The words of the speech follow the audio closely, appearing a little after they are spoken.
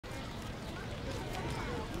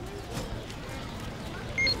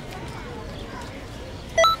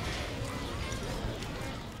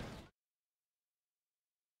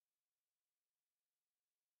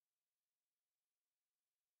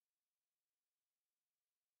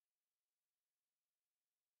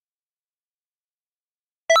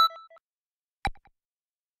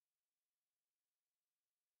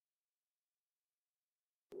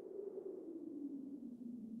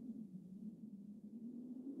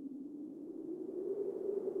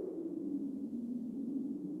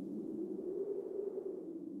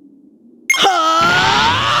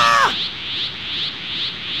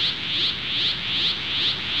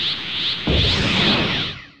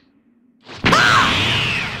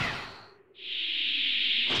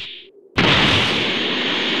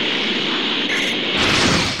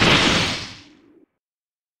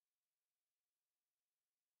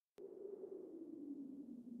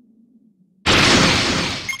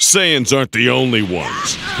Saiyans aren't the only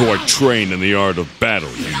ones who are trained in the art of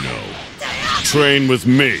battle, you know. Train with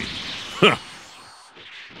me. Huh.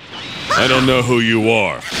 I don't know who you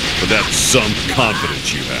are, but that's some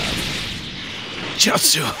confidence you have.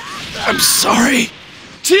 Chiaotzu, I'm sorry.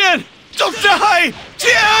 Tien! Don't die!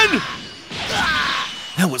 Tien!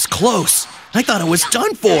 That was close. I thought I was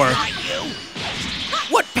done for.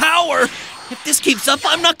 What power? If this keeps up,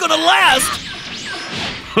 I'm not gonna last.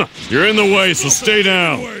 You're in the way, so stay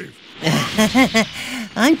down.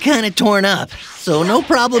 I'm kind of torn up, so no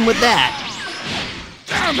problem with that.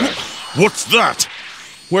 Damn it! What's that?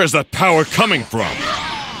 Where's that power coming from?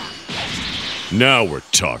 Now we're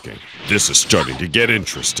talking. This is starting to get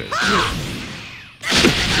interesting.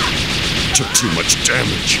 Took too much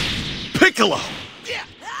damage. Piccolo!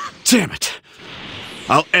 Damn it.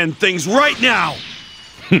 I'll end things right now.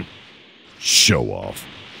 Show off.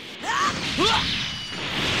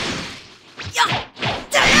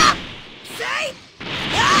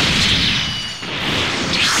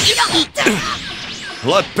 A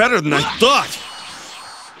lot better than I thought.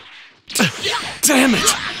 Damn it!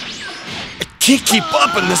 I can't keep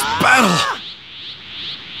up in this battle.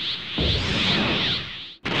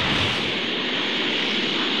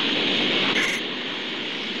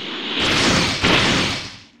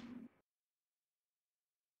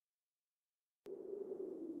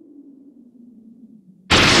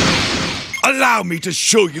 Allow me to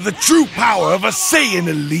show you the true power of a Saiyan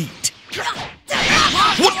elite.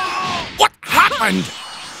 What happened?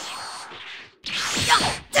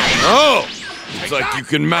 Oh, looks like you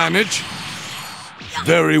can manage.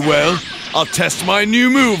 Very well. I'll test my new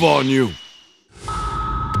move on you.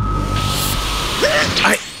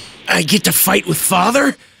 I get to fight with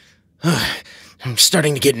Father? I'm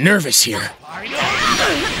starting to get nervous here.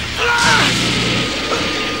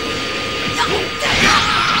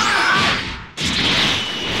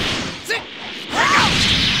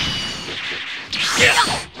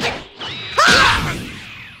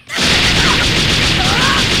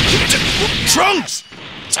 Trunks!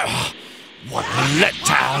 What a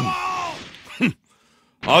letdown!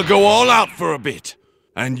 I'll go all out for a bit,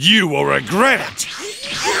 and you will regret it!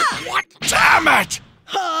 What? Damn it!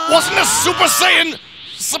 Wasn't a Super Saiyan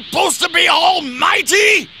supposed to be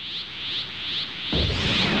almighty?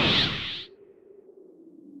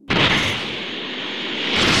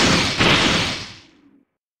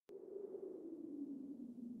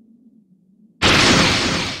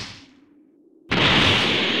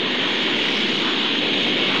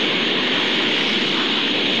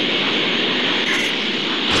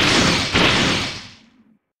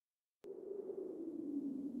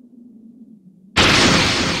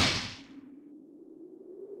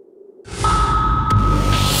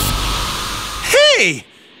 Hey!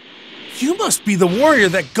 You must be the warrior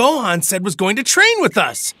that Gohan said was going to train with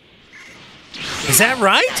us. Is that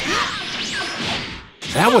right?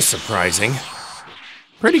 That was surprising.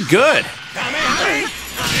 Pretty good.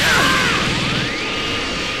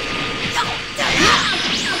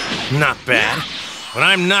 Not bad, but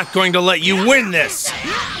I'm not going to let you win this.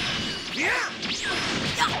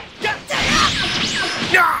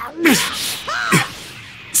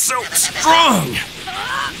 So strong!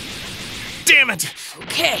 Damn it!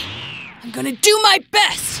 Okay, I'm gonna do my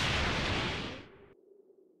best!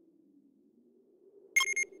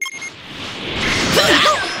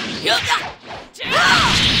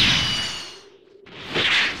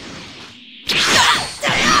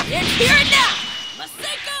 And here and now!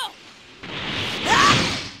 Maseko!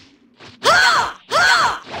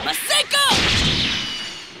 Maseko!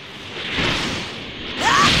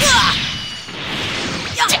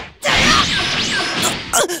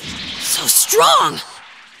 So strong!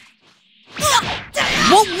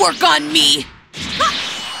 Won't work on me!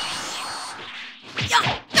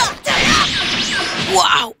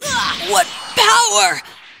 Wow! What power!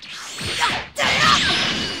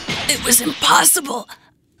 It was impossible.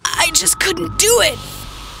 I just couldn't do it.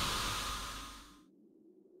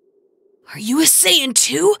 Are you a Saiyan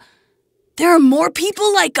too? There are more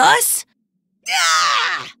people like us?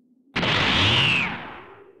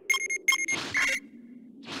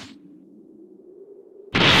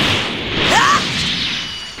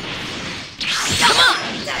 Come on!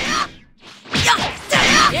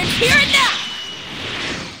 And here and now!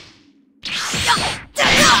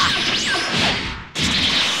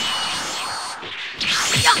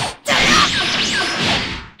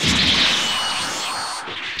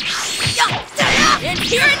 And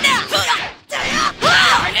here and now!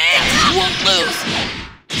 Darn it! Won't lose!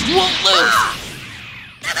 Won't lose!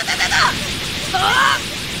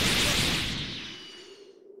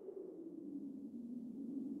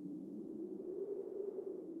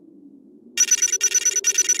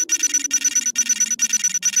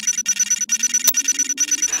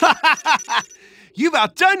 You've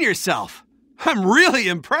outdone yourself. I'm really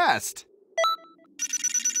impressed.